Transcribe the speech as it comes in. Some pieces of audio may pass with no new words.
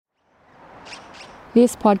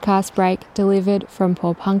This podcast break delivered from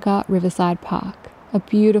Porepunkah Riverside Park, a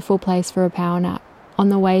beautiful place for a power nap on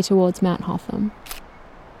the way towards Mount Hotham.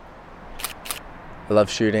 I love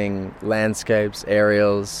shooting landscapes,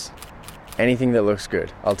 aerials, anything that looks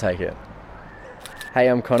good, I'll take it. Hey,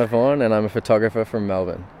 I'm Connor Vaughan and I'm a photographer from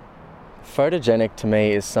Melbourne. Photogenic to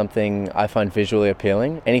me is something I find visually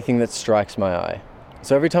appealing, anything that strikes my eye.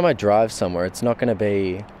 So every time I drive somewhere, it's not going to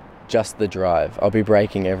be just the drive. I'll be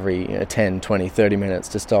braking every 10, 20, 30 minutes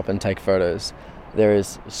to stop and take photos. There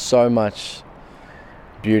is so much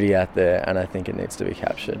beauty out there and I think it needs to be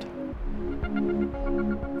captured.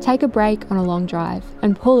 Take a break on a long drive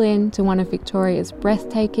and pull in to one of Victoria's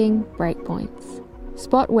breathtaking breakpoints.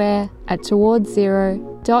 Spot where at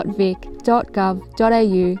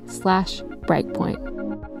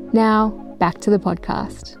towardszero.vic.gov.au/breakpoint. Now, back to the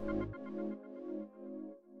podcast.